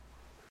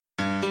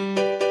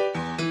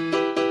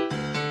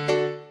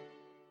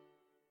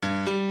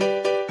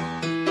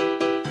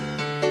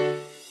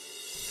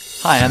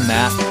Hi, I'm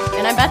Matt.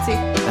 And I'm Betsy.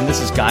 And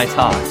this is Guy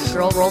Talks.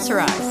 Girl rolls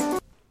her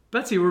eyes.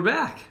 Betsy, we're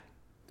back.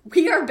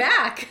 We are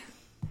back.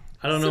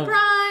 I don't know.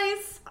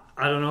 Surprise!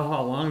 I don't know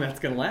how long that's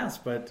going to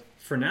last, but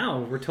for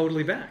now, we're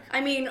totally back. I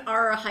mean,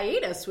 our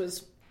hiatus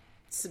was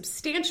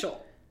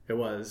substantial. It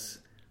was.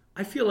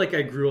 I feel like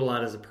I grew a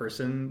lot as a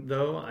person,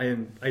 though.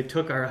 I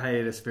took our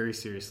hiatus very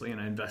seriously,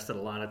 and I invested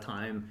a lot of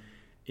time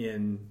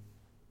in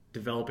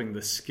developing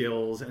the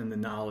skills and the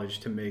knowledge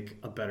to make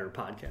a better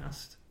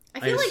podcast.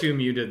 I assume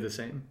you did the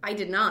same. I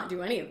did not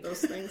do any of those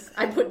things.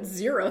 I put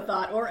zero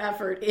thought or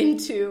effort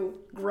into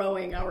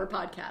growing our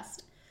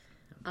podcast.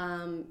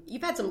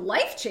 You've had some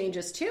life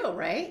changes too,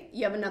 right?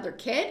 You have another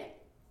kid.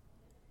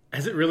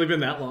 Has it really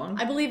been that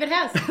long? I believe it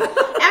has.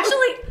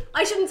 Actually,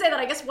 I shouldn't say that.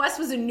 I guess Wes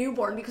was a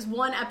newborn because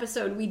one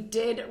episode we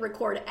did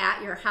record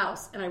at your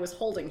house and I was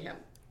holding him.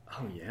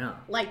 Oh, yeah.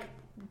 Like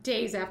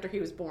days after he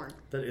was born.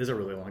 That is a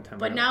really long time ago.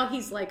 But now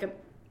he's like a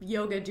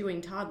yoga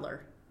doing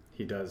toddler.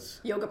 He does.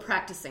 Yoga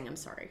practicing, I'm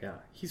sorry. Yeah,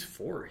 he's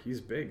 4.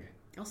 He's big.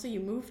 Also, you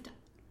moved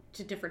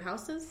to different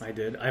houses? I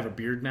did. I have a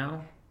beard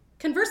now.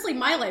 Conversely,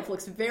 my life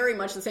looks very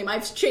much the same.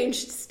 I've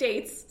changed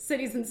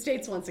cities and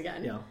states once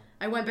again. Yeah.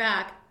 I went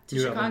back to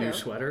You Chicago. have a new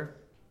sweater?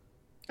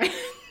 I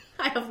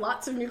have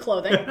lots of new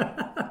clothing.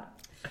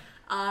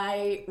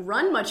 I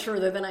run much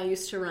further than I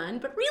used to run.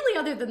 But really,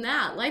 other than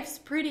that, life's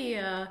pretty...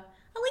 I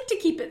like to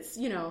keep it,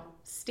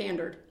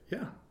 standard.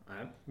 Yeah.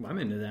 I'm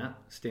into that.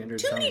 Standard.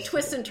 Too many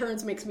twists and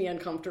turns makes me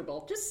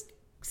uncomfortable. Just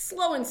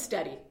slow and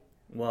steady.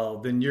 Well,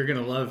 then you're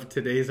going to love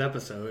today's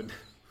episode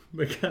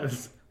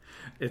because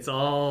it's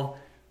all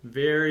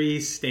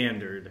very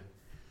standard.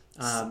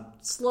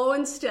 Slow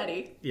and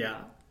steady.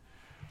 Yeah.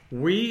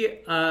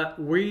 We are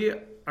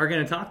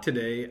going to talk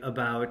today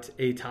about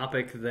a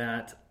topic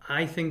that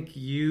I think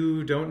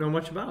you don't know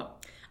much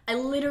about. I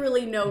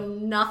literally know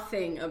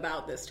nothing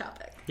about this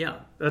topic. Yeah.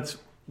 That's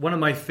one of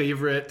my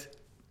favorite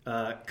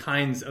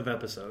kinds of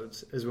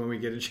episodes is when we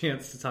get a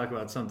chance to talk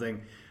about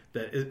something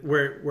that is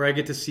where I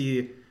get to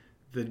see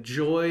the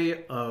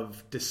joy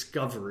of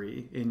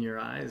discovery in your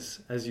eyes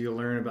as you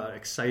learn about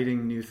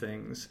exciting new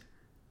things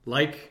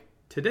like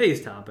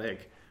today's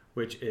topic,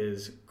 which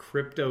is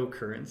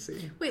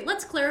cryptocurrency. Wait,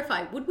 let's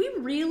clarify. Would we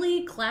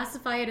really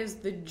classify it as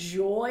the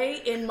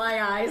joy in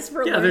my eyes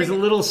for Yeah, learning? there's a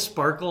little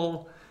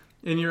sparkle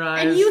in your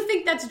eyes. And you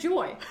think that's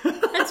joy.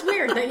 That's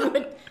weird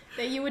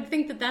that you would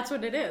think that that's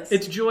what it is.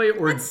 It's joy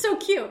or... That's so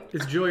cute.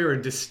 It's joy or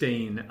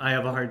disdain. I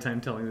have a hard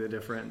time telling the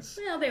difference.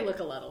 Well, they look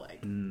a lot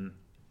alike.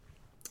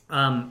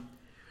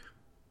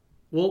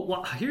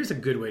 Well, here's a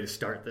good way to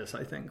start this,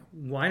 I think.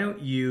 Why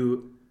don't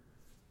you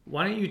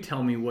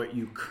tell me what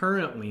you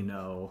currently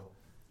know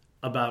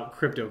about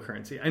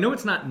cryptocurrency? I know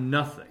it's not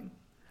nothing,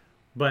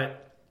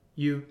 but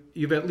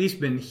you've at least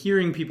been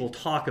hearing people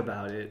talk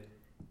about it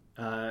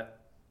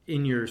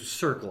in your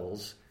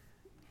circles.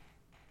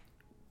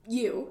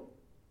 You.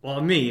 Well,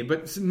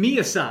 but me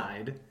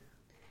aside.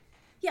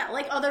 Yeah,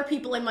 like other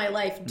people in my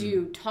life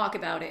do talk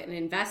about it and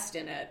invest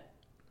in it.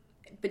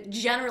 But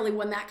generally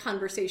when that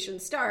conversation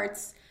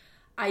starts,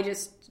 I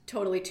just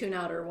totally tune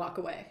out or walk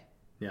away.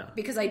 Yeah.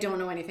 Because I don't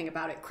know anything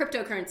about it.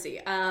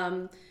 Cryptocurrency.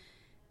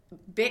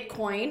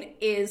 Bitcoin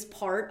is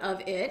part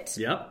of it.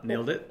 Yep,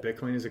 nailed it.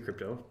 Bitcoin is a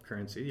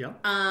cryptocurrency,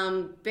 yep.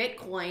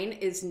 Bitcoin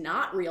is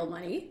not real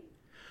money.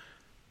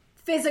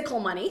 Physical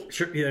money.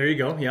 Sure, yeah, there you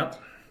go,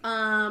 yep.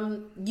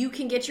 You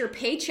can get your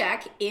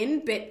paycheck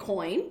in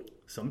Bitcoin.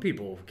 Some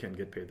people can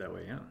get paid that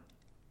way, yeah.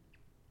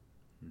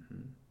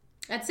 Mm-hmm.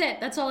 That's it.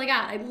 That's all I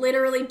got. I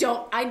literally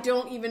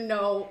don't even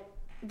know.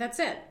 That's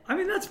it. I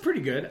mean, that's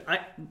pretty good.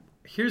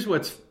 Here's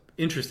what's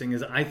interesting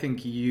is I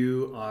think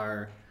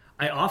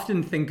I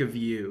often think of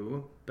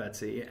you,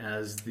 Betsy,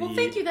 as the... Well,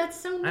 thank you. That's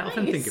so nice. I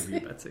often think of you,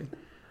 Betsy.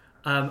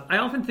 I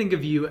often think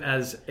of you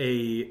as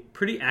a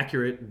pretty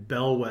accurate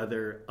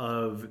bellwether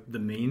of the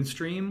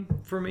mainstream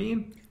for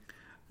me.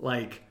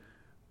 Like,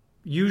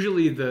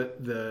 usually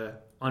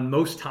on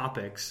most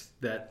topics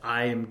that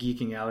I am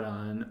geeking out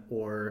on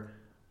or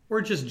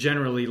just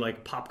generally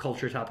like pop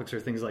culture topics or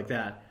things like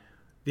that,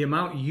 the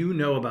amount you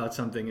know about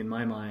something in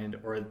my mind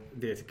or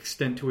the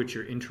extent to which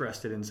you're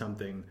interested in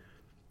something,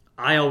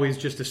 I always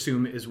just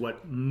assume is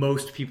what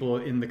most people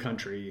in the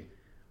country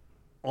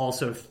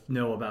also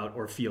know about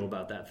or feel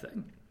about that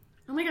thing.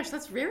 Oh my gosh,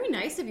 that's very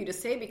nice of you to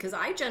say because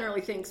I generally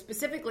think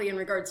specifically in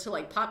regards to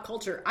like pop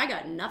culture, I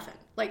got nothing.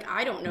 Like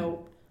I don't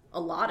know a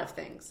lot of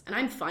things and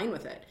I'm fine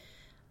with it.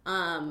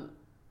 But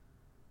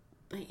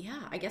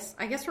yeah, I guess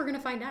we're going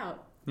to find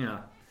out.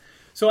 Yeah.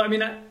 So, I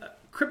mean,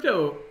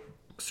 crypto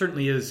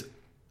certainly is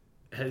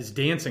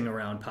dancing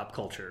around pop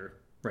culture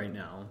right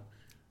now.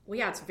 Well,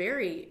 yeah, it's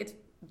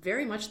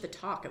very much the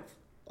talk of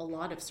a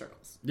lot of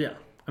circles. Yeah.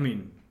 I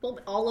mean... Well,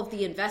 all of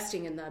the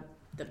investing in the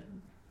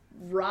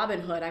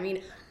Robinhood. I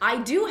mean,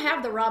 I do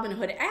have the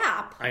Robinhood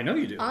app. I know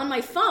you do. On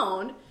my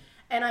phone,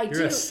 and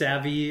You're a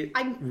savvy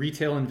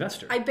retail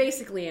investor. I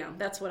basically am.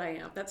 That's what I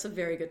am. That's a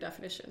very good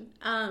definition.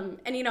 And,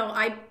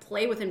 I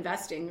play with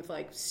investing with,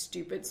 like,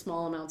 stupid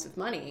small amounts of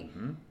money.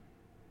 Mm-hmm.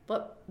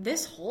 But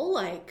this whole,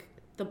 like,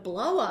 the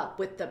blow up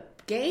with the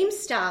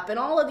GameStop and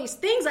all of these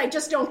things. I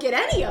just don't get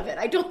any of it.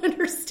 I don't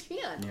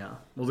understand. Yeah.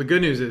 Well, the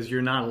good news is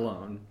you're not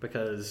alone,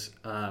 because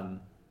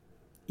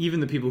even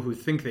the people who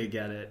think they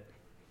get it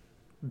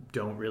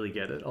don't really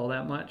get it all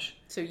that much.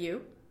 So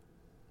you?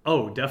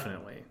 Oh,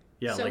 definitely.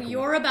 Yeah. So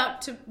you're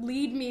about to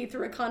lead me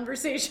through a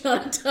conversation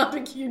on a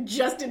topic you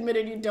just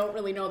admitted you don't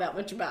really know that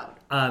much about.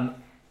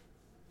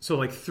 So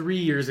like 3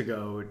 years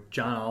ago,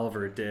 John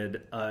Oliver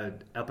did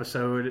an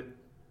episode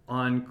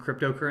on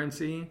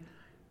cryptocurrency,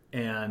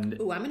 and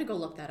Ooh, I'm going to go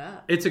look that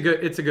up. it's a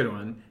good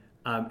one.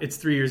 It's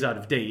 3 years out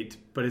of date,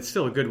 but it's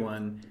still a good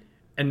one.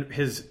 And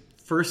his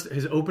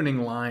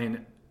opening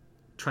line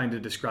trying to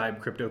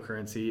describe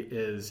cryptocurrency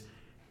is,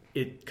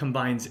 it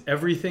combines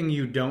everything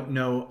you don't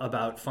know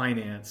about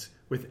finance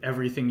with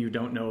everything you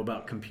don't know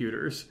about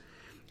computers.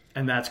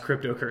 And that's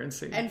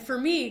cryptocurrency. And for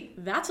me,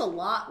 that's a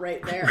lot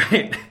right there.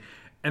 Right.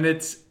 And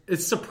it's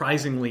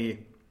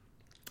surprisingly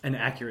an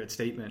accurate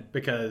statement,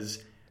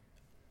 because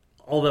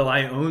although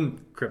I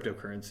own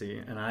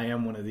cryptocurrency and I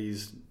am one of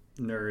these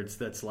nerds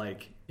that's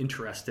like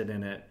interested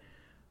in it,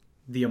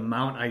 the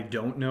amount I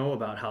don't know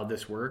about how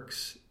this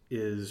works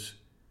is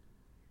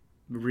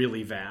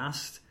really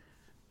vast.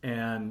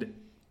 And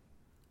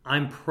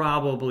I'm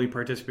probably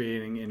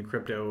participating in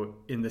crypto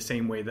in the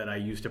same way that I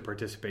used to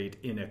participate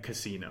in a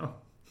casino.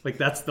 Like,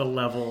 that's the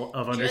level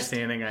of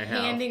understanding I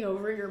have. Handing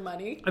over your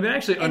money. I mean, I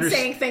actually and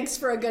saying thanks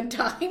for a good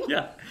time.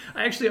 Yeah.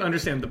 I actually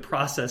understand the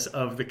process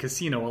of the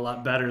casino a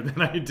lot better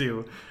than I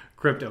do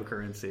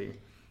cryptocurrency.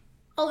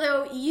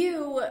 Although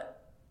you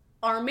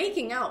are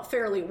making out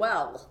fairly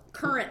well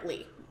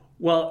currently.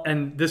 Well,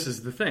 and this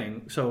is the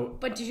thing. So,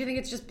 but do you think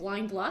it's just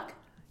blind luck?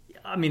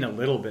 I mean, a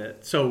little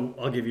bit. So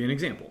I'll give you an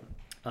example.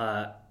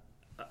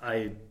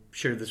 I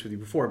shared this with you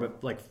before,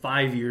 but like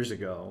 5 years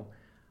ago,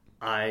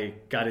 I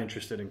got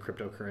interested in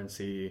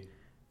cryptocurrency,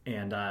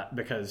 and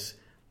because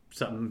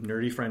some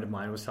nerdy friend of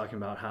mine was talking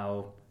about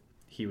how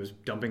he was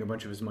dumping a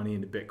bunch of his money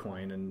into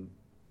Bitcoin, and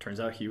turns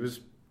out he was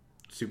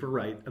super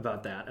right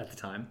about that at the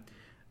time.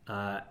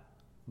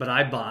 But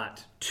I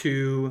bought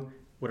 2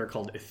 what are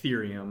called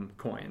Ethereum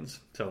coins,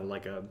 so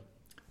like a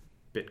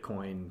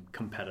Bitcoin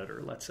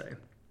competitor, let's say.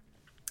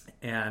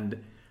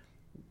 And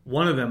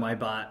one of them I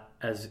bought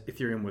as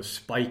Ethereum was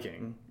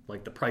spiking,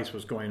 like the price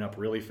was going up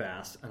really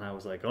fast, and I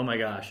was like, oh my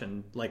gosh,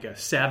 and like a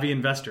savvy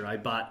investor, I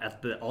bought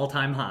at the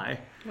all-time high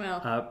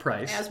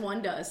price. As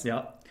one does.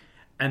 Yep.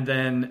 And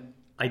then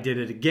I did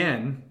it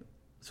again,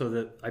 so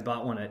that I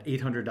bought one at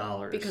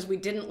 $800. Because we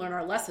didn't learn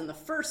our lesson the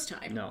first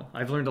time. No,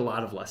 I've learned a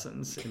lot of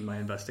lessons in my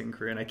investing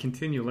career, and I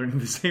continue learning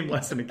the same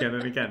lesson again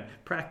and again.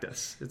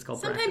 Practice. It's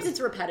called Sometimes practice.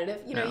 It's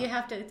repetitive. You know, you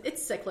have to,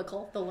 it's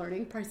cyclical, the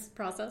learning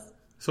process.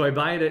 So I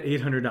buy it at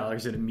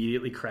 $800. It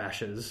immediately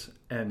crashes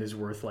and is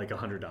worth like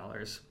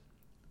 $100.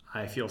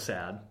 I feel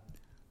sad.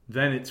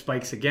 Then it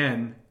spikes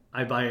again.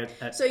 I buy it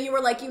at... So you were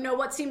like, you know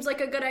what seems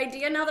like a good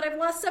idea now that I've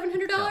lost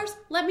 $700? Yeah.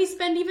 Let me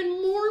spend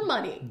even more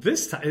money.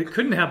 This time, it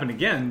couldn't happen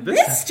again.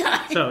 This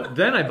time. So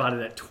then I bought it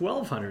at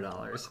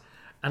 $1,200.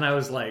 And I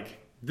was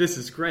like, this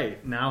is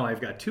great. Now I've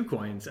got 2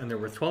 coins and they're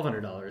worth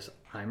 $1,200.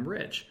 I'm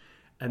rich.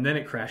 And then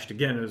it crashed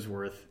again. It was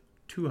worth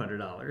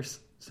 $200.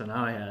 So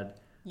now I had...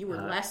 You were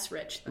less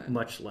rich then.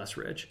 Much less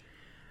rich.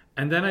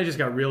 And then I just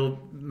got real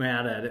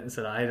mad at it and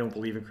said, I don't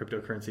believe in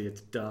cryptocurrency.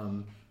 It's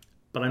dumb.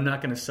 But I'm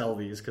not going to sell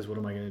these, because what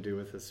am I going to do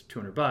with this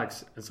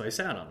 $200? And so I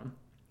sat on them.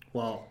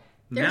 Well,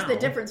 there's the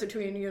difference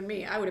between you and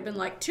me. I would have been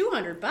like,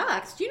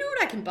 $200? Do you know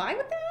what I can buy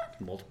with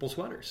that? Multiple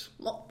sweaters.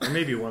 Well, or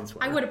maybe one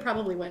sweater. I would have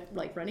probably went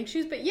like running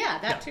shoes, but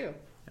that too.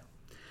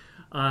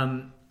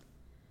 Yeah.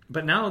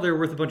 But now they're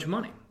worth a bunch of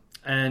money.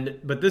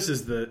 But this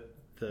is the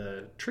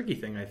tricky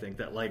thing, I think,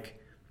 that like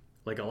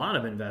a lot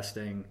of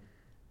investing,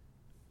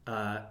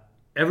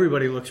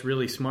 everybody looks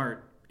really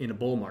smart in a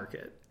bull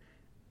market.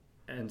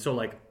 And so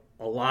like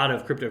a lot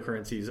of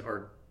cryptocurrencies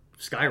are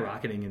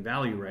skyrocketing in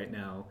value right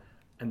now.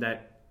 And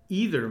that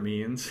either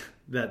means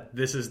that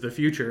this is the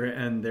future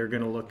and they're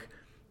going to look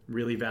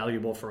really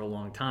valuable for a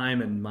long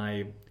time, and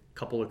my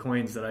couple of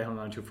coins that I hung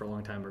on to for a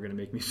long time are going to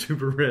make me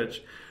super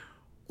rich.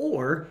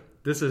 Or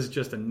this is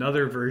just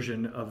another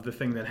version of the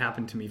thing that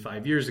happened to me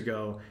 5 years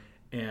ago.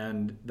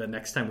 And the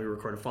next time we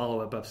record a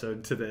follow-up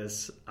episode to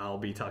this, I'll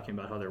be talking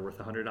about how they're worth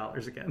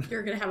 $100 again.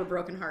 You're going to have a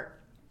broken heart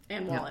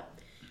and wallet.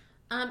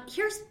 Yeah.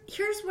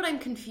 Here's what I'm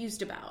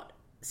confused about.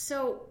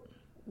 So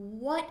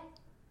what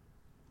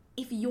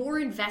if you're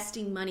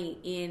investing money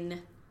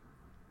in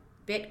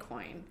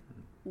Bitcoin,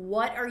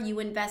 what are you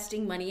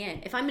investing money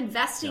in? If I'm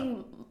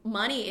investing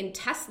money in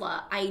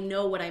Tesla, I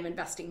know what I'm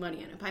investing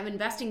money in. If I'm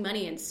investing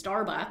money in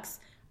Starbucks,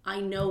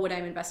 I know what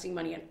I'm investing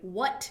money in.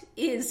 What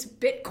is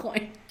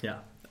Bitcoin? Yeah.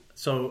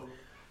 So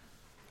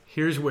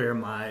here's where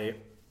my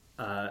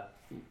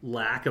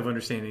lack of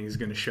understanding is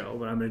going to show,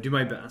 but I'm going to do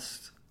my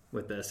best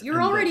with this.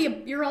 You're already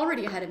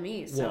ahead of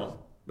me. So.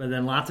 Well, but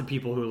then lots of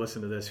people who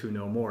listen to this who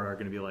know more are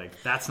going to be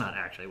like, that's not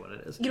actually what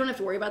it is. You don't have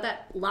to worry about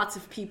that. Lots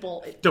of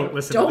people don't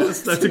listen to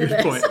this. That's a good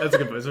point. That's a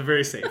good point. It's a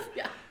very safe.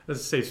 Yeah. That's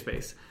a safe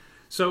space.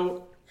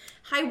 So,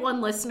 hi,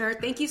 one listener.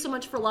 Thank you so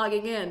much for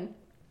logging in.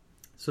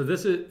 So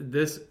this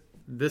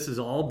this is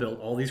all built,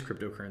 all these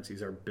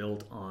cryptocurrencies are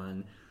built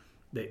on,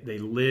 they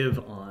live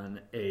on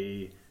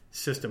a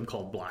system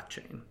called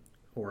blockchain,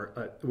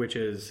 which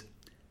is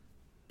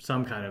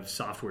some kind of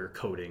software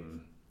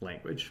coding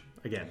language.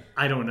 Again,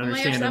 I don't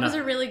understand. Oh my gosh, that was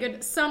a really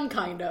good, some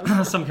kind of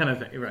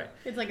thing, right?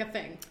 It's like a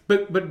thing.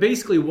 But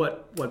basically,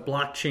 what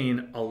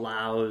blockchain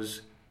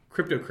allows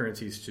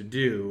cryptocurrencies to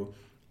do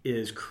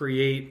is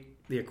create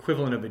the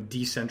equivalent of a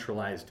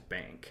decentralized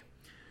bank.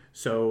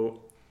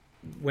 So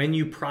when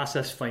you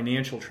process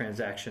financial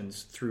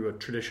transactions through a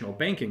traditional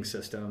banking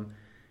system,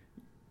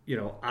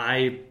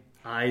 I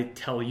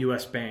tell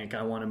U.S. Bank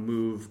I want to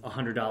move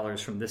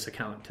 $100 from this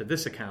account to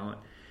this account,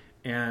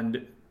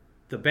 and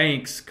the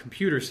bank's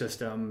computer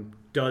system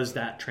does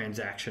that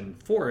transaction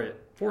for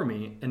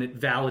me, and it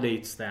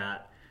validates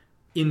that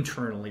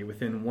internally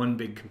within one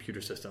big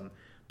computer system.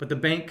 But the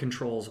bank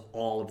controls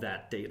all of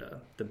that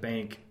data. The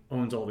bank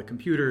owns all the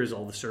computers,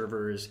 all the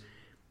servers.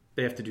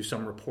 They have to do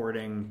some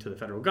reporting to the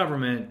federal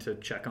government to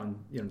check on,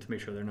 to make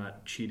sure they're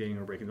not cheating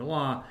or breaking the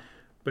law.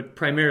 But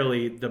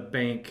primarily, the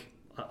bank,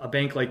 a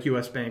bank like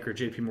U.S. Bank or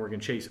J.P. Morgan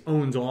Chase,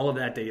 owns all of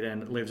that data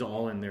and it lives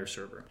all in their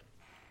server.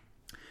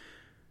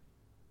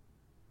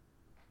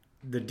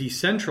 The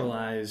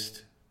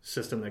decentralized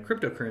system that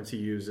cryptocurrency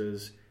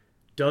uses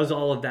does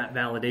all of that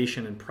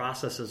validation and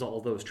processes all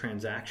those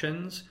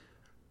transactions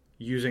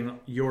using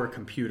your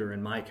computer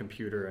and my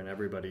computer and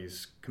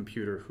everybody's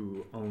computer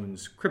who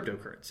owns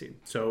cryptocurrency.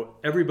 So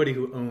everybody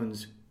who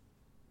owns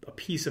a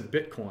piece of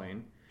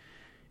Bitcoin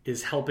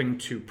is helping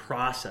to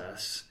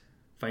process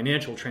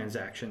financial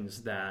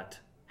transactions that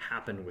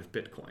happen with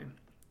Bitcoin.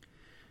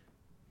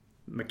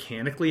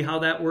 Mechanically how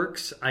that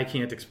works, I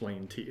can't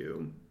explain to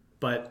you.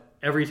 But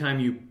every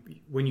time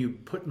when you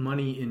put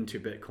money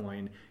into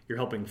Bitcoin, you're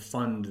helping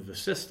fund the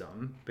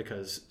system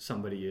because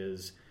somebody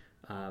is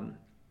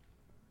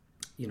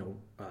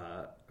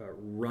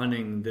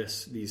running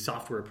these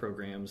software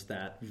programs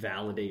that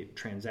validate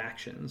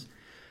transactions.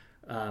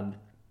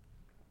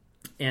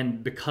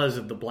 And because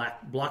of the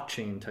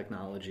blockchain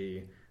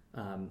technology,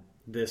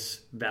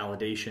 this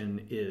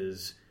validation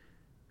is,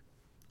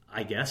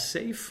 I guess,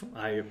 safe.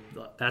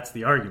 That's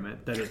the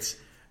argument, that it's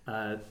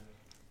that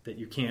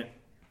you can't,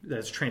 that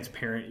it's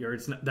transparent, or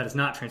that it's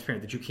not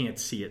transparent, that you can't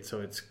see it,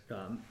 so it's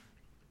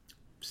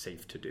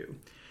safe to do.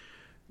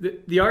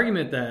 The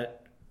argument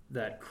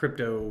that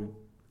crypto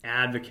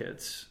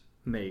advocates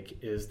make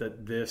is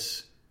that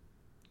this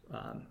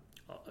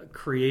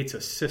creates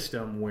a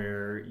system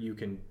where you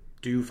can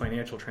do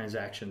financial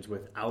transactions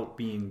without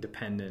being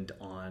dependent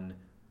on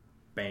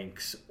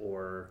banks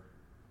or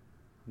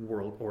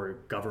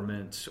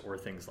governments or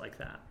things like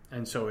that.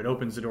 And so it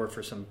opens the door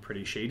for some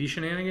pretty shady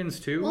shenanigans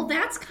too. Well,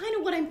 that's kind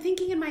of what I'm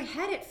thinking in my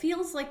head. It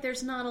feels like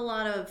there's not a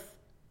lot of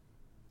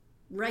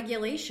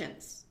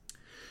regulations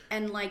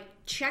and like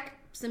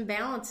checks and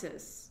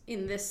balances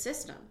in this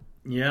system.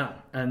 Yeah,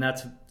 and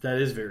that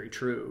is very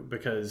true,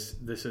 because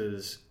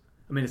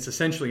it's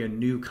essentially a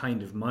new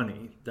kind of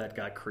money that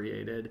got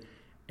created,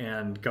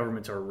 and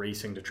governments are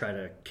racing to try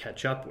to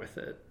catch up with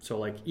it. So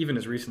like even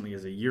as recently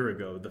as a year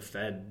ago, the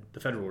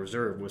Federal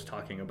Reserve was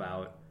talking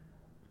about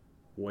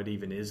what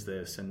even is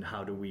this and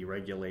how do we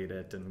regulate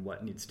it and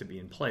what needs to be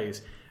in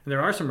place. And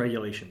there are some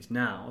regulations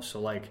now.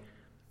 So like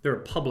there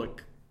are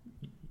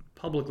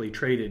publicly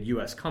traded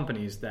U.S.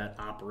 companies that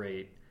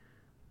operate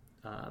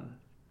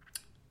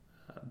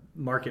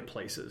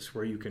marketplaces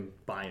where you can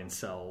buy and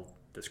sell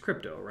this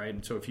crypto, right?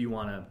 And so if you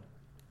want to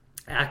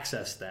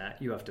access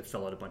that, you have to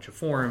fill out a bunch of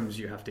forms.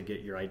 You have to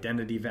get your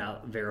identity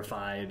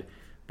verified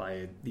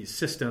by these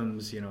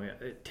systems.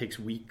 It takes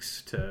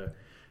weeks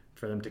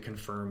for them to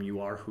confirm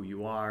you are who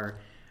you are.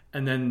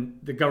 And then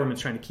the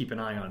government's trying to keep an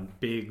eye on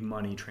big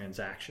money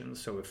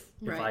transactions. So if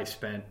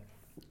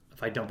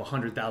I dump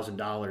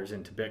 $100,000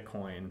 into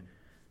Bitcoin,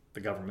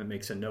 the government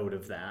makes a note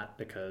of that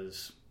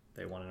because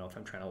they want to know if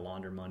I'm trying to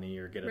launder money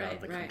or get it out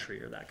of the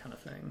country or that kind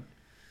of thing.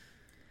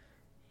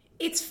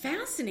 It's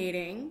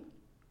fascinating.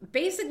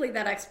 Basically,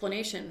 that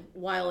explanation,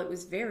 while it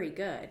was very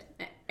good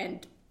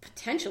and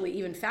potentially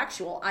even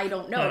factual, I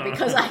don't know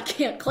because I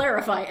can't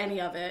clarify any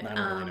of it. I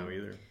don't really know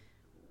either.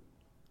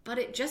 But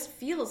it just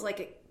feels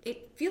like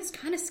it feels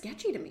kind of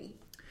sketchy to me.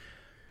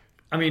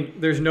 I mean,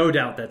 there's no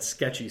doubt that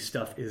sketchy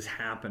stuff is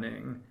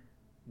happening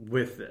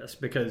with this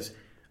because...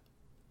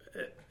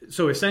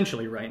 So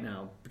essentially right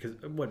now, because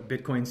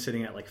Bitcoin's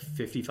sitting at like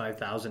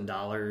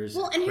 $55,000.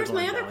 Well, and here's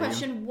my other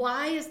question.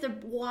 Why is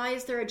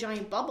there a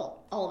giant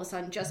bubble all of a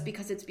sudden just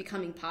because it's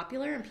becoming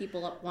popular and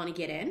people want to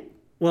get in?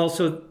 Well,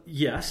 so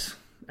yes,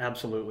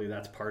 absolutely.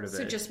 That's part of it.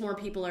 So just more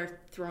people are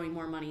throwing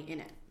more money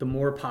in it. The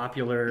more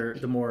popular,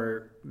 the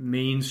more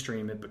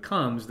mainstream it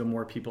becomes, the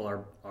more people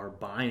are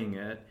buying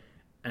it.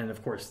 And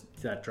of course,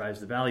 that drives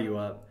the value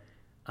up.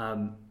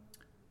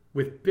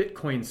 With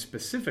Bitcoin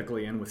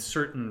specifically, and with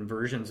certain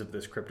versions of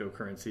this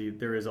cryptocurrency,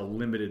 there is a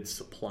limited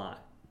supply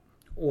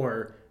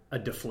or a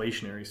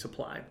deflationary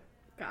supply.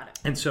 Got it.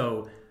 And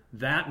so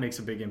that makes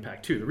a big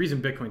impact too. The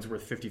reason Bitcoin's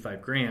worth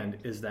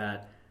 $55,000 is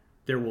that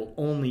there will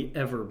only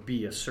ever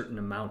be a certain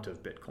amount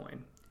of Bitcoin.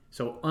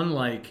 So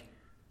unlike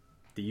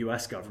the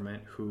U.S.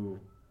 government, who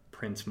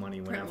prints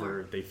money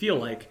whenever they feel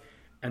like,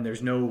 and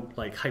there's no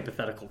like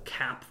hypothetical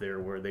cap there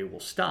where they will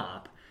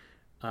stop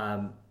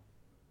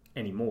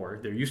anymore.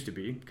 There used to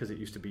be, because it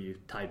used to be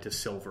tied to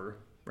silver,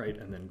 right,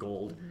 and then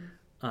gold.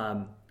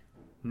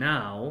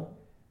 Now,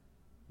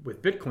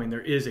 with Bitcoin,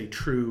 there is a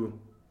true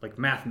like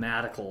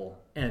mathematical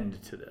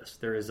end to this.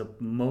 There is a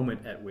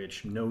moment at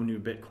which no new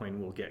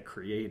Bitcoin will get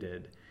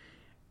created,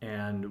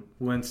 and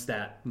once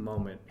that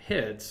moment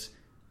hits,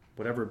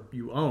 whatever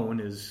you own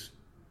is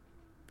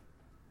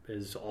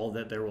all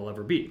that there will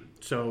ever be.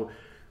 So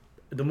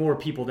the more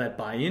people that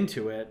buy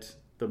into it,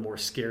 the more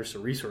scarce a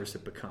resource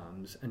it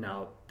becomes. And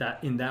now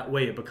that in that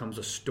way, it becomes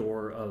a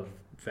store of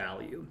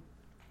value.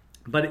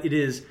 But it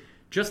is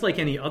just like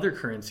any other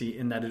currency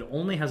in that it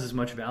only has as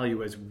much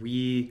value as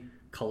we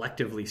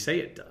collectively say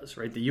it does,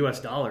 right? The US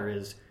dollar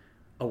is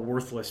a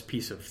worthless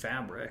piece of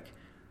fabric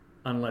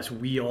unless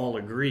we all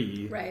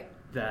agree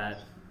that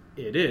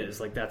it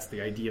is. Like, that's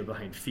the idea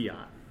behind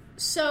fiat.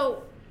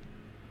 So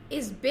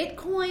is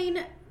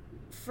Bitcoin,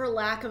 for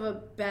lack of a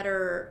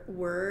better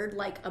word,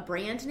 like a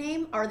brand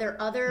name? Are there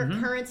other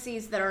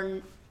currencies that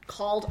are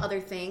called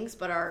other things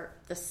but are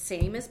the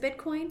same as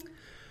Bitcoin?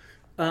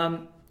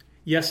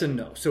 Yes and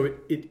no. So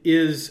it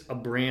is a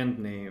brand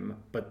name,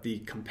 but the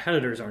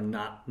competitors are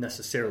not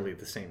necessarily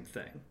the same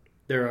thing.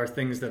 There are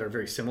things that are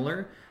very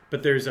similar,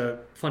 but there's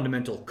a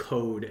fundamental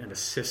code and a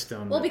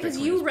system. Well, because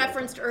you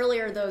referenced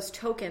earlier those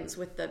tokens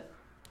with the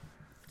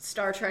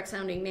Star Trek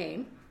sounding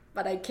name,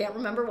 but I can't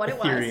remember what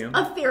Ethereum. It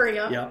was.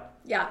 Ethereum. Yep.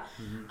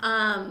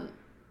 Yeah.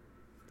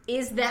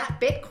 Is that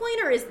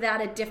Bitcoin or is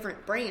that a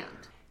different brand?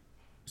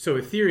 So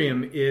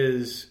Ethereum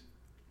is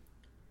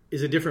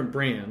a different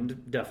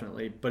brand,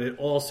 definitely, but it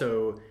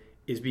also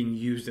is being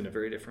used in a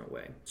very different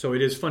way. So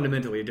it is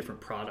fundamentally a different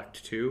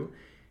product too.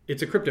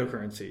 It's a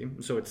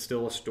cryptocurrency, so it's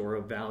still a store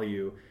of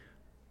value,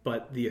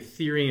 but the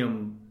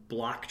Ethereum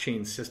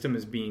blockchain system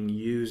is being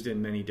used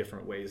in many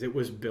different ways. It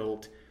was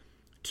built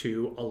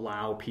to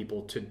allow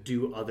people to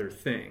do other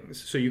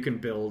things. So you can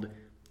build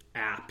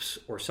apps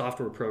or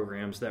software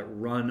programs that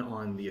run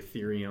on the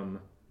Ethereum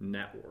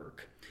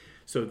network.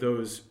 So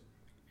those,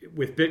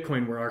 with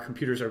Bitcoin, where our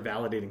computers are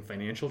validating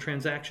financial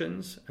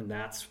transactions, and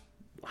that's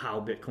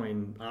how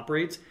Bitcoin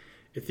operates,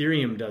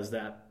 Ethereum does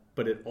that,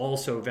 but it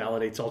also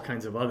validates all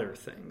kinds of other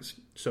things.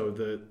 So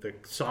the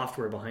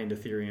software behind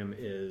Ethereum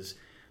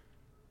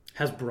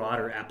has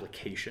broader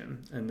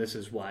application, and this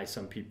is why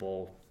some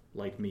people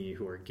like me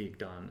who are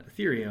geeked on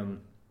Ethereum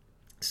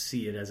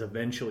see it as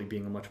eventually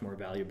being a much more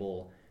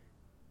valuable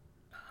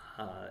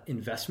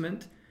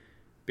investment,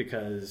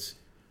 because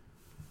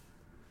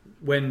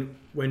when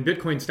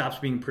Bitcoin stops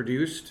being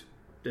produced,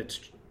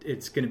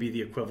 it's going to be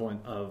the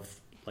equivalent of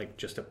like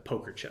just a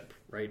poker chip,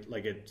 right?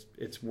 Like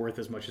it's worth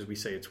as much as we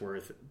say it's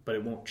worth, but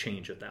it won't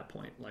change at that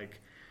point.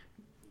 Like,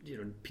 you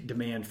know,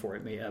 demand for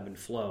it may ebb and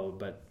flow,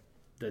 but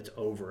that's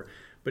over.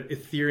 But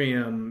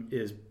Ethereum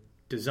is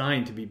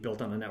designed to be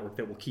built on a network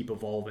that will keep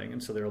evolving,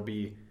 and so there'll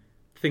be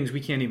things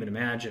we can't even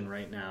imagine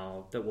right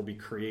now that will be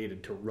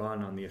created to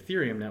run on the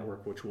Ethereum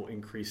network, which will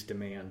increase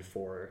demand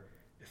for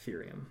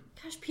Ethereum.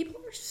 Gosh, people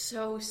are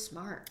so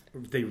smart.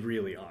 They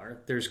really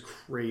are. There's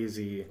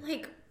crazy...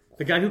 Like...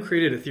 The guy who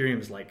created Ethereum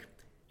is like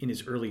in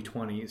his early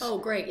 20s. Oh,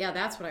 great. Yeah,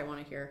 that's what I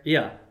want to hear.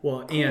 Yeah.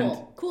 Well,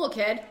 and... Cool,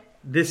 kid.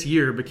 This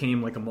year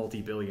became like a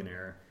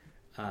multi-billionaire.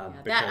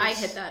 I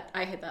hit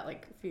that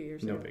like a few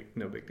years ago.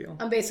 No big deal.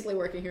 I'm basically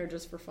working here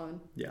just for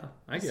fun. Yeah,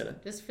 I get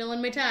it. Just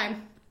filling my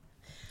time.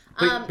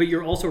 But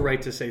you're also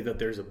right to say that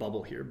there's a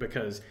bubble here,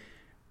 because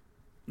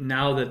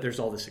now that there's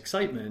all this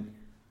excitement,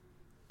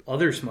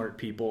 other smart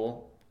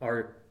people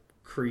are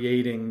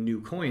creating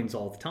new coins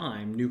all the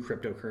time, new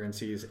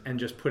cryptocurrencies, and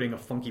just putting a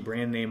funky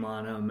brand name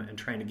on them and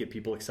trying to get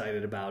people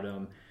excited about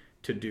them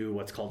to do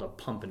what's called a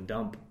pump and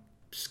dump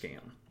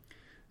scam.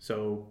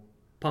 So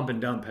pump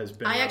and dump has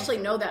been... I actually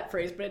know that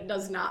phrase, but it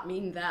does not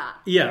mean that.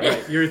 Yeah,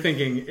 right. You're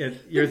thinking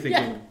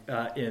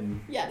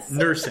in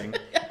nursing.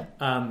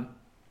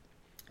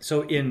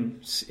 So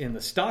in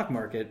the stock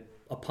market,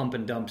 a pump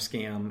and dump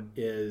scam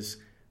is...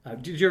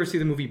 did you ever see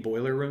the movie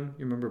Boiler Room?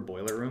 You remember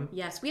Boiler Room?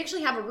 Yes, we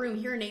actually have a room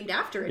here named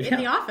after it in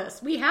the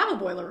office. We have a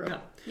boiler room.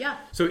 Yeah.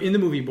 So in the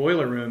movie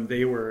Boiler Room,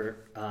 they were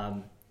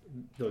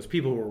those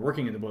people who were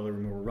working in the boiler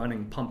room were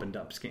running pump and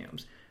dump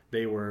scams.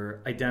 They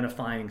were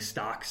identifying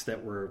stocks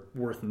that were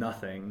worth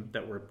nothing,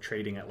 that were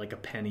trading at like a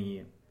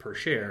penny per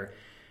share,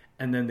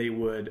 and then they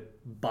would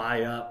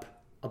buy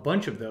up a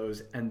bunch of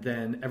those, and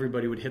then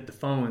everybody would hit the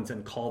phones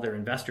and call their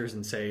investors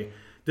and say,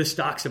 this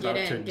stock's about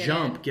to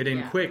jump, get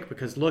in quick,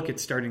 because look,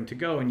 it's starting to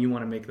go and you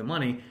want to make the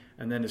money.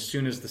 And then as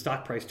soon as the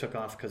stock price took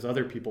off because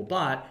other people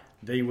bought,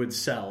 they would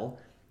sell,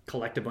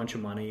 collect a bunch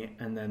of money,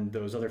 and then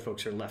those other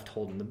folks are left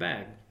holding the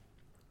bag.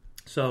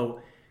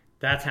 So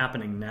that's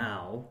happening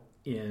now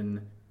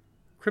in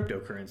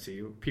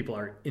cryptocurrency. People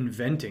are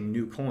inventing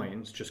new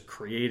coins, just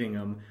creating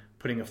them,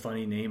 putting a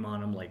funny name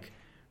on them like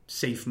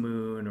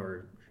SafeMoon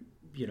or,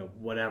 you know,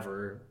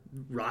 whatever,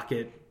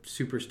 Rocket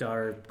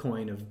Superstar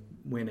coin of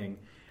winning.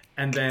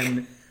 And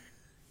then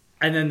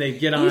And then they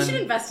get on. You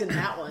should invest in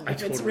that one. I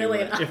If it's totally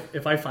really would.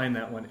 If I find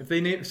that one,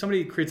 if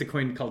somebody creates a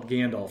coin called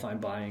Gandalf,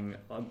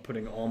 I'm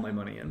putting all my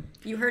money in.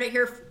 You heard it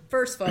here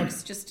first,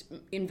 folks. Just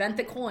invent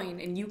the coin,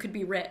 and you could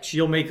be rich.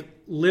 You'll make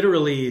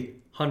literally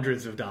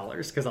hundreds of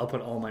dollars because I'll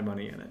put all my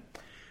money in it.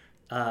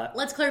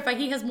 Let's clarify.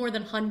 He has more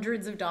than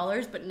hundreds of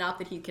dollars, but not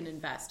that he can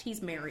invest.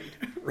 He's married.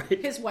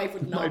 Right. His wife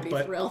would not be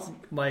thrilled.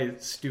 My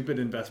stupid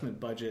investment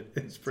budget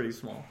is pretty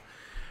small.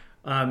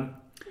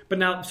 But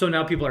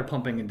now people are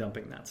pumping and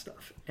dumping that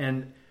stuff,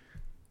 and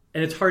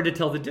it's hard to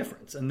tell the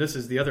difference. And this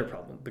is the other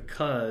problem,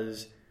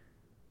 because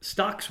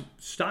stock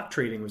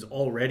trading was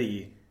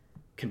already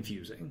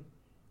confusing,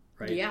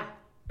 right? Yeah.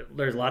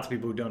 There's lots of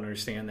people who don't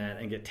understand that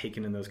and get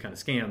taken in those kind of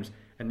scams.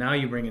 And now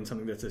you bring in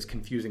something that's as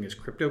confusing as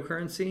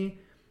cryptocurrency,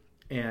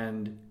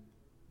 and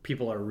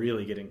people are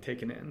really getting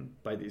taken in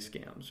by these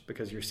scams,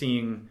 because you're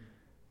seeing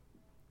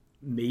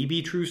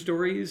maybe true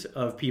stories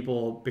of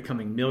people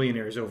becoming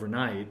millionaires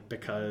overnight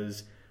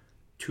because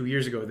 2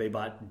 years ago they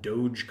bought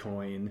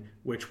Dogecoin,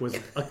 which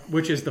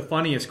is the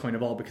funniest coin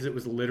of all, because it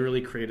was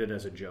literally created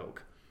as a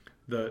joke.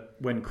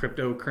 When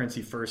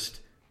cryptocurrency first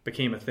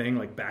became a thing,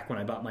 like back when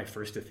I bought my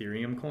first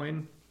Ethereum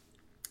coin,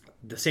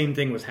 the same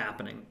thing was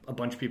happening. A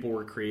bunch of people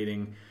were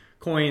creating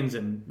coins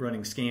and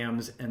running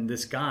scams, and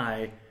this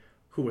guy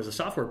who was a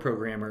software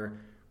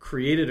programmer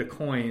created a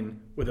coin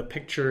with a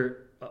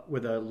picture,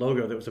 with a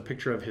logo that was a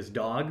picture of his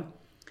dog,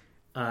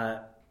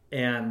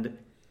 and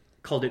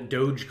called it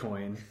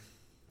Dogecoin,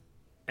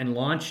 and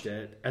launched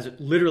it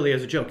literally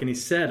as a joke. And he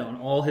said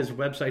on all his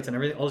websites and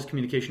everything, all his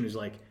communication was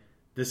like,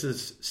 "This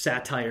is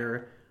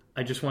satire.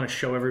 I just want to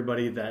show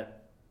everybody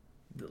that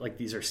like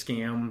these are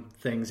scam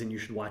things, and you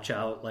should watch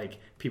out. Like,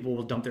 people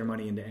will dump their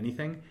money into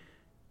anything."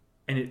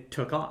 And it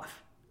took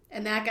off.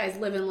 And that guy's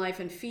living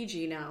life in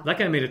Fiji now. That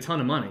guy made a ton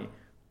of money,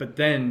 but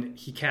then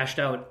he cashed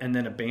out and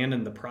then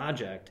abandoned the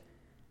project,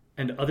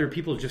 and other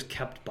people just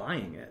kept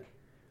buying it.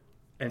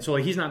 And so,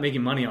 like, he's not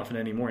making money off it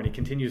anymore, and he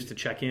continues to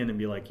check in and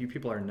be like, "You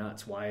people are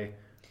nuts. Why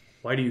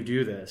do you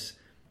do this?"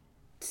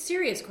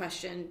 Serious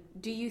question.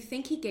 Do you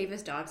think he gave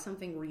his dog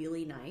something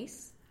really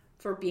nice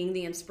for being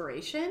the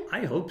inspiration?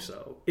 I hope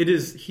so.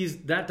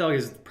 That dog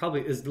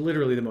is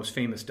literally the most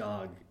famous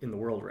dog in the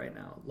world right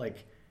now.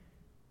 Like,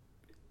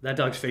 that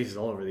dog's face is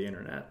all over the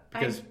internet.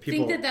 Because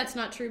think that that's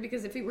not true,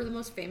 because if he were the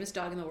most famous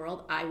dog in the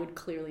world, I would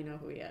clearly know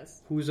who he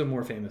is. Who's a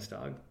more famous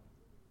dog?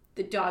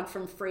 The dog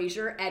from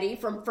Frasier, Eddie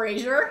from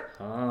Frasier.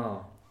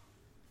 Oh,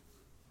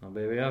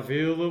 baby, I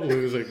feel the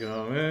blues are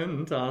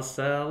coming. Tossed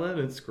salad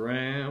and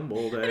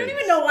scrambled eggs. I don't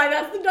even know why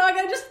that's the dog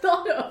I just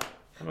thought of.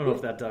 I don't know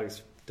if that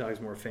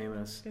dog's more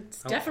famous.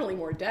 It's definitely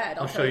more dead.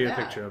 I'll show you a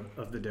picture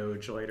of the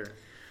Doge later.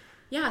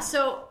 Yeah,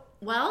 so,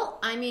 well,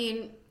 I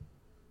mean,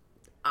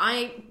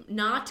 I'm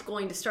not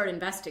going to start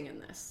investing in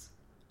this.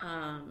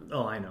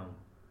 Oh, I know.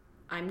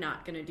 I'm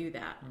not going to do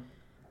that.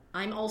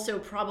 I'm also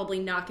probably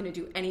not going to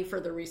do any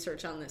further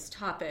research on this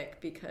topic,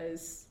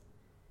 because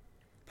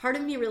part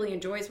of me really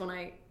enjoys when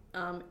I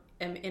am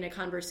in a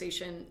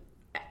conversation.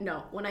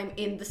 No, when I'm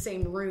in the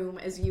same room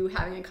as you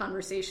having a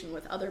conversation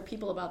with other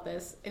people about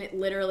this, and it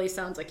literally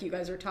sounds like you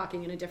guys are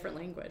talking in a different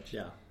language.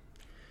 Yeah.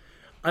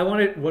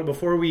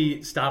 Before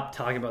we stop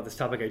talking about this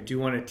topic, I do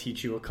want to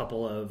teach you a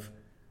couple of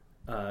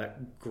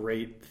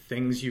great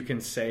things you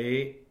can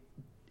say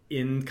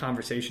in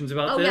conversations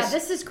about this. Oh, yeah,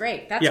 this is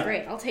great. That's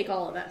great. I'll take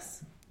all of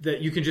this. That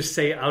you can just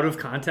say out of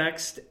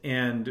context,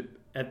 and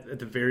at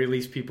the very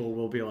least, people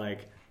will be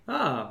like,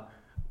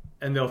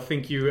 and they'll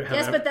think you have...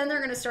 Yes, but then they're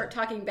going to start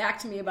talking back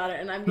to me about it,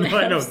 and I'm going to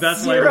have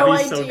that's zero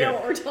why it'll be idea so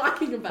what we're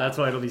talking about. That's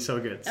why it'll be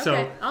so good. Okay,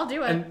 so, I'll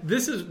do it. And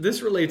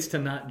this relates to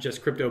not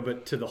just crypto,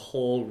 but to the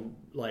whole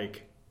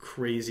like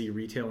crazy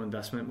retail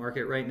investment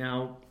market right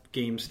now.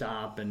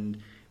 GameStop and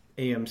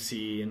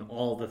AMC and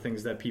all the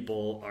things that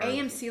people are...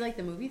 AMC, like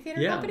the movie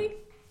theater company?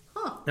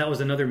 Huh. That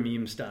was another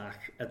meme stock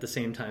at the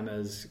same time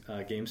as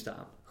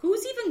GameStop.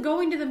 Who's even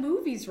going to the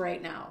movies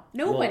right now?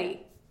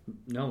 Nobody. Well,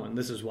 no one.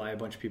 This is why a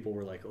bunch of people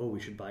were like, "Oh,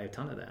 we should buy a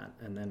ton of that."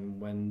 And then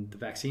when the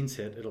vaccines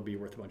hit, it'll be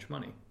worth a bunch of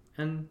money.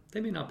 And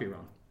they may not be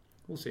wrong.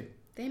 We'll see.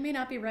 They may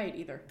not be right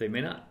either. They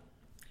may not.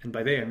 And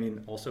by they, I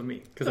mean also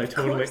me. Because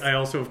I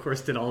also, of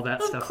course, did all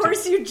that stuff. Of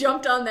course you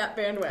jumped on that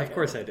bandwagon. Of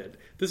course I did.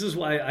 This is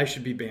why I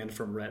should be banned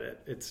from Reddit.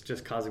 It's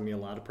just causing me a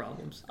lot of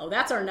problems. Oh,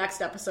 that's our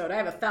next episode. I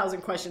have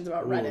 1,000 questions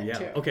about Reddit,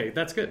 too. Okay,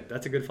 that's good.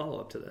 That's a good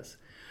follow-up to this.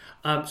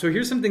 So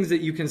here's some things that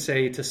you can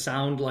say to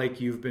sound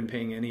like you've been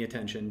paying any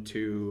attention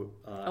to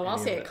I'll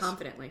say it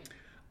confidently.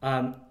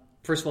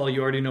 First of all,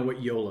 you already know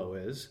what YOLO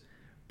is.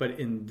 But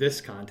in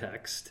this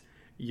context,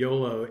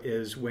 YOLO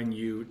is when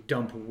you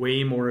dump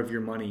way more of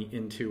your money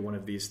into one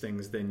of these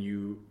things than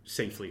you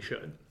safely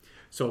should.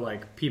 So,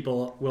 like,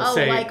 people will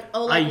say,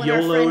 I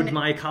YOLO'd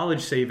my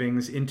college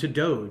savings into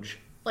Doge.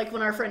 Like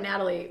when our friend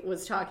Natalie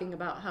was talking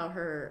about how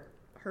her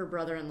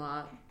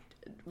brother-in-law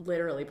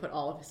literally put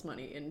all of his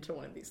money into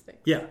one of these things.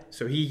 Yeah,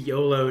 so he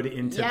YOLO'd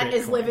into Yet Bitcoin.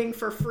 is living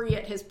for free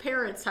at his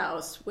parents'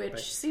 house,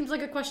 which seems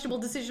like a questionable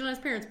decision on his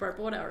parents' part,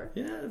 but whatever.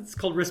 Yeah, it's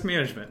called risk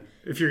management.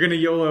 If you're going to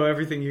YOLO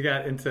everything you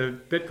got into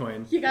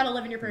Bitcoin, You gotta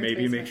live in your parents'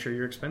 maybe basement. make sure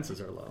your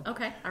expenses are low.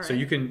 Okay, all right. So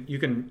you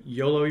can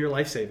YOLO your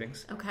life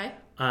savings. Okay.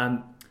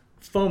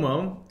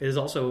 FOMO is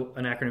also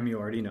an acronym you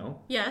already know.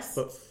 Yes.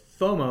 But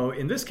FOMO,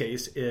 in this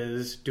case,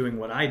 is doing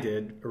what I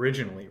did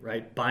originally,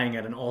 right? Buying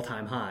at an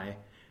all-time high.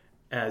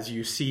 As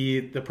you see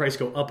the price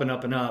go up and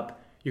up and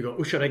up, you go,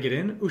 oh, should I get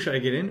in? Oh, should I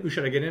get in? Oh,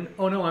 should I get in?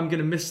 Oh, no, I'm going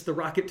to miss the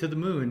rocket to the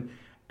moon.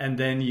 And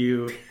then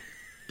you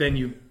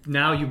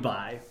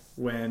buy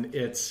when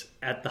it's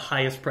at the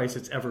highest price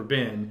it's ever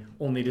been,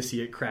 only to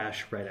see it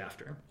crash right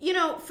after. You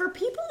know, for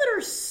people that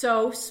are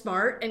so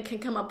smart and can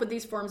come up with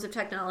these forms of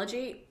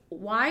technology,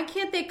 why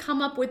can't they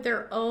come up with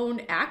their own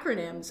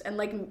acronyms? And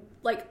like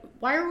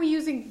why are we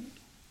using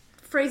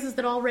phrases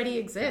that already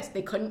exist?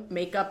 They couldn't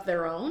make up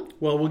their own?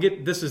 Well,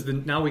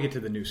 now we get to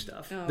the new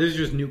stuff. Oh. This is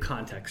just new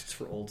contexts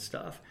for old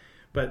stuff.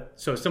 But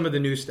so some of the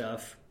new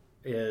stuff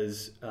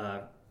is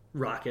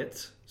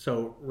rockets.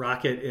 So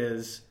rocket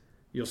is,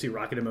 you'll see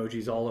rocket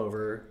emojis all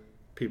over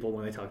people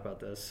when they talk about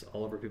this,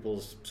 all over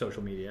people's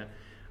social media,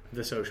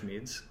 the social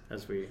meds,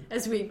 as we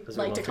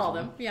like to call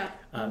them. Yeah.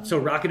 So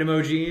rocket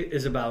emoji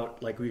is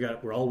about, like,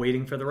 we're all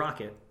waiting for the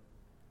rocket,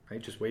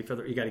 right? Just wait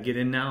you got to get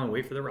in now and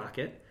wait for the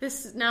rocket.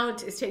 This now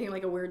is taking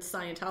like a weird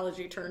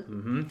Scientology turn.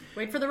 Mm-hmm.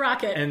 Wait for the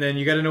rocket. And then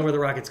you got to know where the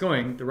rocket's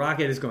going. The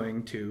rocket is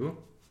going to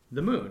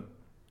the moon.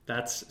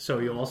 So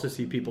you'll also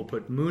see people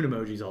put moon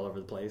emojis all over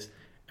the place.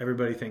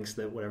 Everybody thinks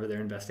that whatever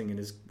they're investing in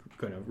is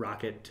going to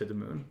rocket to the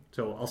moon.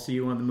 So I'll see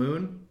you on the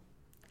moon.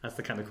 That's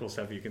the kind of cool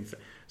stuff you can say.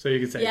 So you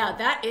can say, yeah,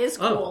 that is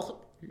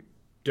cool. Oh,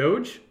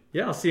 Doge?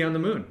 Yeah, I'll see you on the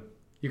moon.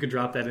 You could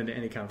drop that into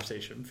any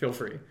conversation. Feel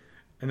free.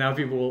 And now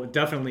people will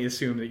definitely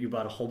assume that you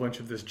bought a whole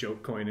bunch of this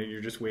joke coin and you're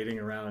just waiting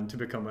around to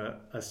become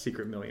a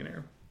secret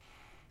millionaire.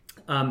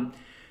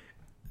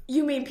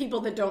 You mean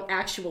people that don't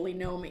actually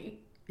know me?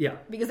 Yeah.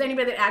 Because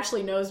anybody that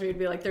actually knows me would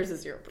be like, there's a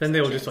 0% Then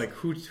they'll chance. just like,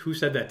 who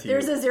said that to you?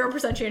 There's a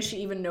 0% chance she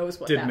even knows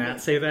what Did that Matt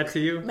means. say that to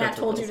you? Matt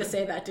told you to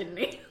say that, didn't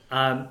he?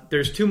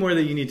 There's two more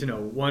that you need to know.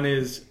 One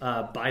is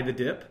buy the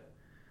dip.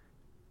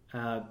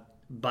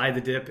 Buy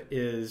the dip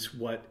is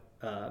what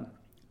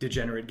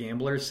degenerate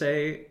gamblers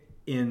say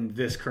in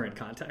this current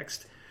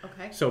context.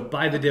 Okay. So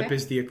buy the dip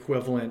is the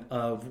equivalent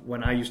of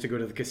when I used to go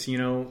to the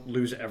casino,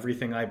 lose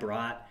everything I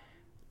brought,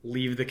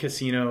 leave the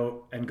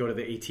casino and go to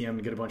the ATM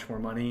and get a bunch more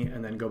money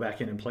and then go back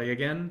in and play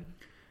again.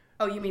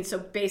 Oh, you mean so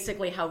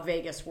basically how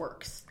Vegas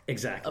works?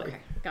 Exactly. Okay,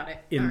 got it.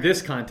 In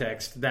this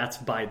context, that's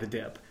buy the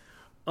dip.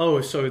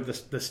 Oh, so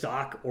the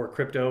stock or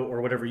crypto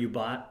or whatever you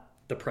bought,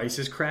 the price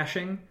is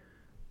crashing.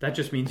 That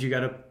just means you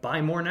got to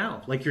buy more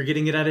now. Like you're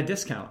getting it at a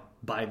discount.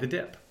 Buy the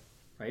dip,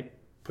 right?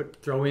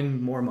 Throw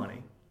in more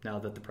money now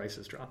that the price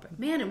is dropping.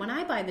 Man, and when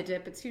I buy the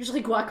dip, it's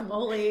usually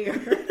guacamole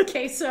or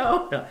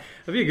queso. Yeah,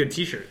 that'd be a good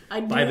T-shirt.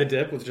 Buy the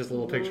dip with just a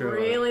little picture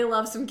really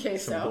love some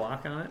queso. some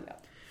guac on it.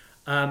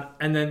 Yeah.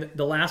 And then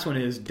the last one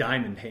is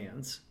diamond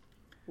hands.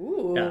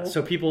 Ooh. Yeah,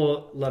 so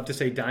people love to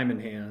say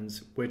diamond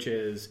hands, which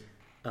is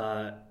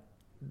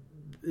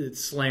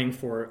it's slang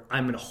for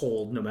I'm going to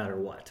hold no matter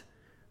what.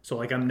 So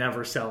like I'm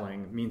never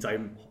selling means I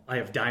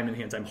have diamond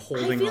hands. I'm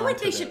holding on to I feel like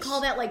they this. should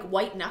call that like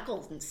white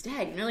knuckles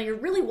instead. You know, you're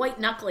really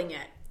white knuckling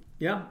it.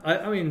 Yeah,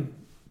 I mean,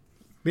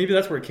 maybe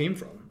that's where it came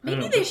from.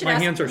 Maybe they should My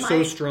ask hands are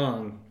so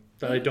strong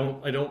that I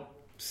don't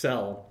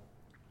sell.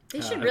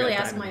 They should really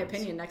ask my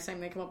opinion next time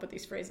they come up with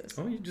these phrases.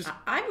 Oh, you just.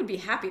 I would be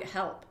happy to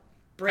help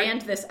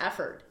brand this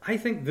effort. I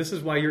think this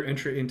is why your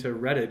entry into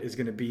Reddit is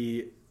going to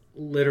be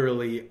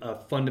literally a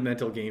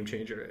fundamental game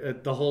changer.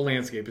 The whole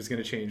landscape is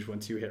going to change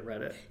once you hit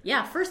Reddit.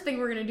 Yeah, first thing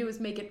we're going to do is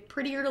make it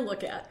prettier to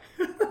look at.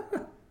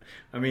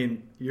 I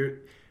mean, you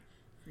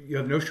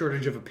have no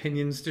shortage of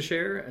opinions to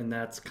share, and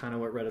that's kind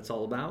of what Reddit's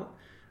all about.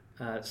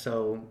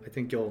 So I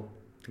think you'll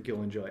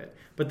enjoy it.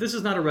 But this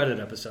is not a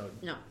Reddit episode.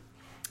 No.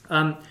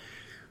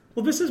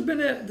 Well, this has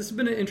been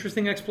an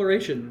interesting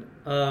exploration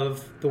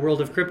of the world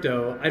of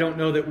crypto. I don't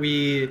know that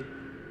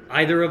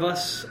either of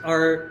us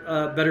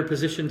are better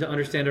positioned to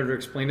understand it or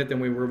explain it than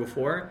we were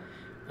before.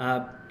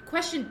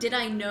 Question, did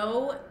I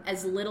know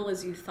as little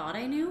as you thought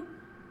I knew?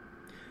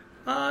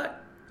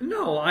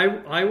 No,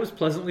 I was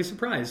pleasantly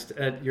surprised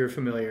at your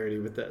familiarity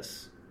with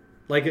this.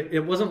 Like,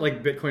 it wasn't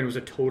like Bitcoin was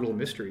a total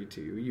mystery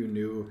to you. You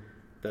knew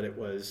that it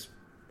was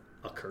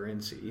a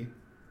currency.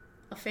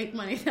 A fake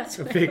money, that's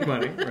what fake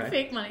money, right?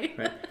 Fake money.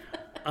 Right.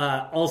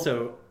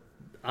 Also,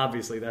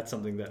 obviously, that's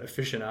something that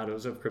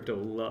aficionados of crypto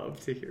love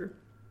to hear.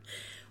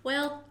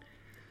 Well,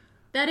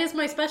 that is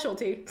my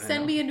specialty.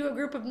 Send me into a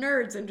group of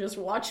nerds and just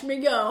watch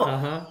me go.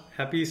 Uh-huh.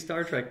 Happy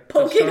Star Trek.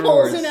 Poking Star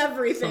holes Wars in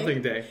everything.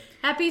 Something day.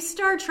 Happy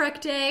Star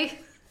Trek Day.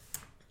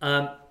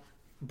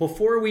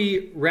 Before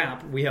we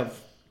wrap, we have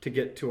to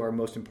get to our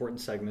most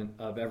important segment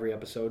of every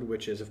episode,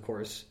 which is, of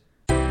course,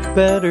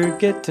 Better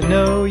Get to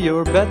Know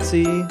Your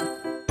Betsy.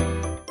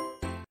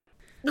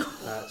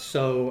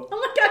 Oh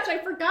my gosh, I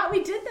forgot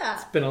we did that.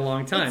 It's been a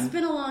long time. It's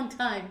been a long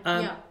time.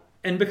 Yeah.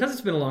 And because it's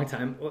been a long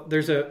time,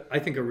 there's I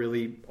think a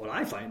really, what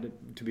I find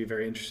to be a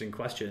very interesting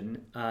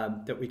question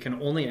that we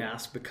can only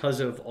ask because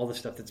of all the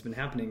stuff that's been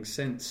happening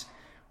since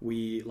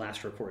we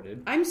last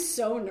recorded. I'm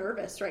so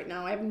nervous right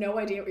now. I have no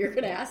idea what you're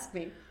going to ask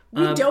me.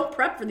 We don't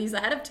prep for these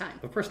ahead of time.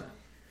 Of course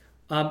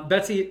not.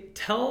 Betsy,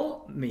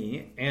 tell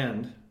me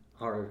and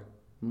our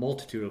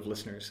multitude of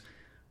listeners,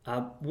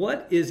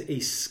 what is a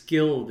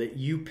skill that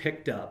you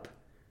picked up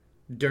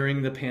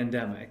during the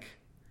pandemic?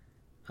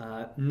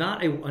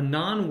 Not a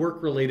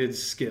non-work related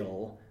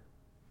skill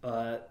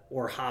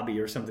or hobby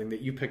or something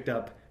that you picked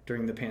up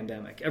during the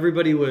pandemic.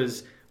 Everybody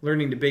was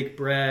learning to bake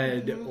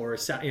bread or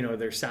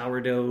their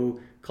sourdough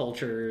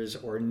cultures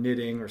or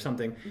knitting or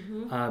something.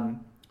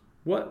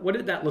 What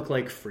did that look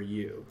like for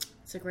you?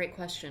 It's a great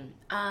question.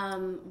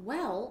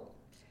 Well,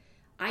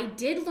 I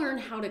did learn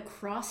how to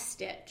cross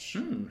stitch.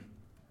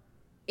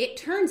 It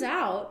turns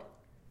out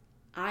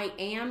I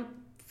am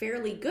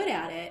fairly good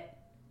at it.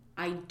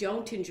 I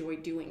don't enjoy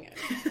doing it.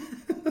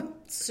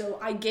 So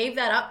I gave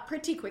that up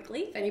pretty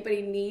quickly. If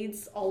anybody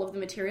needs all of the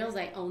materials,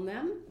 I own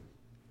them.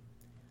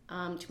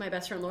 To my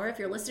best friend Laura, if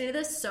you're listening to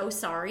this, so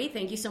sorry.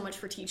 Thank you so much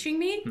for teaching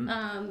me.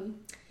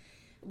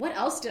 What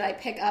else did I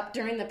pick up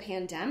during the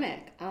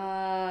pandemic?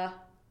 I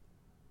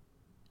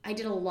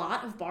did a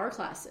lot of bar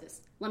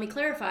classes. Let me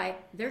clarify.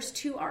 There's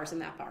 2 R's in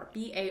that bar.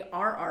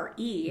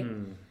 B-A-R-R-E.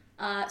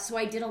 So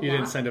I did a lot. You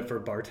didn't sign up for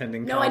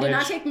bartending college? No, I did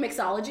not take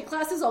mixology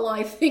classes, although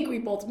I think we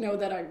both know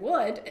that I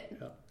would.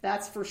 Yeah.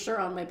 That's for sure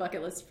on my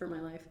bucket list for my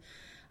life.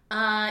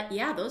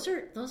 Yeah, those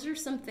are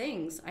some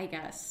things, I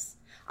guess.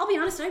 I'll be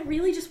honest, I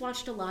really just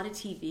watched a lot of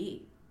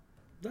TV.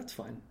 That's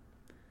fine.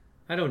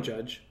 I don't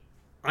judge.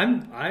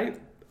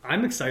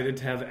 I'm excited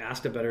to have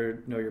asked a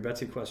better Know Your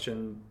Betsy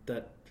question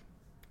that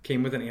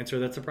came with an answer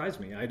that surprised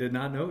me. I did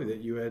not know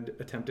that you had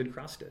attempted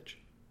cross stitch.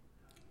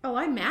 Oh,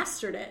 I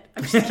mastered it.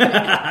 I'm just kidding.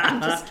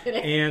 I'm just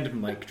kidding.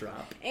 And mic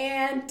drop.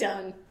 And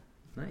done.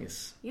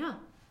 Nice. Yeah.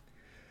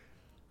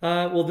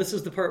 Well, this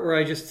is the part where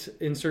I just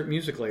insert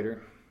music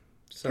later.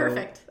 So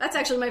perfect. That's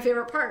actually my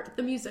favorite part,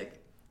 the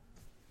music.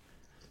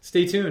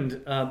 Stay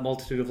tuned,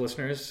 multitude of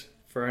listeners,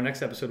 for our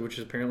next episode, which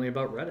is apparently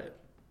about Reddit.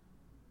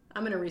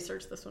 I'm going to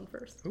research this one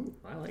first. Ooh,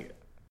 I like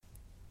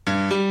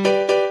it.